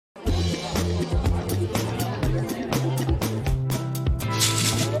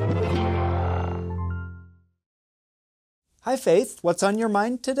Hi, Faith. What's on your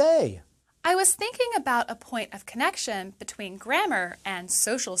mind today? I was thinking about a point of connection between grammar and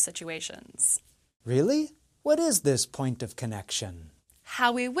social situations. Really? What is this point of connection?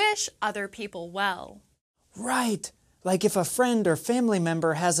 How we wish other people well. Right, like if a friend or family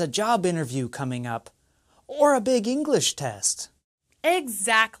member has a job interview coming up, or a big English test.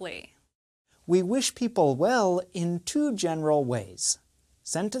 Exactly. We wish people well in two general ways: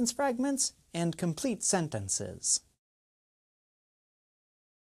 sentence fragments and complete sentences.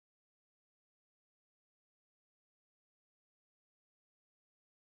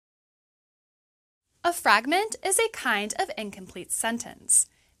 A fragment is a kind of incomplete sentence,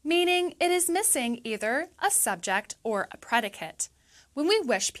 meaning it is missing either a subject or a predicate. When we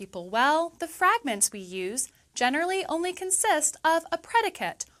wish people well, the fragments we use generally only consist of a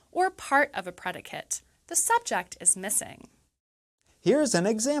predicate or part of a predicate. The subject is missing. Here's an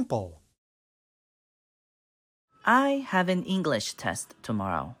example. I have an English test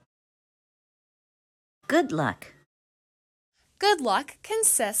tomorrow. Good luck. Good luck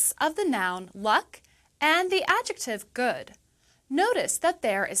consists of the noun luck and the adjective good. Notice that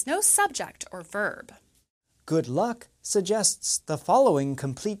there is no subject or verb. Good luck suggests the following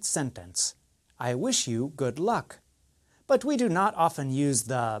complete sentence: I wish you good luck. But we do not often use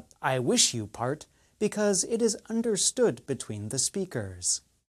the I wish you part because it is understood between the speakers.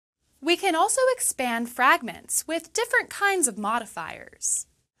 We can also expand fragments with different kinds of modifiers.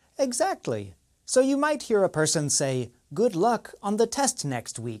 Exactly. So you might hear a person say, "Good luck on the test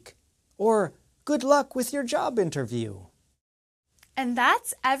next week," or "Good luck with your job interview." And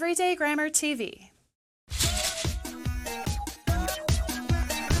that's Everyday Grammar TV.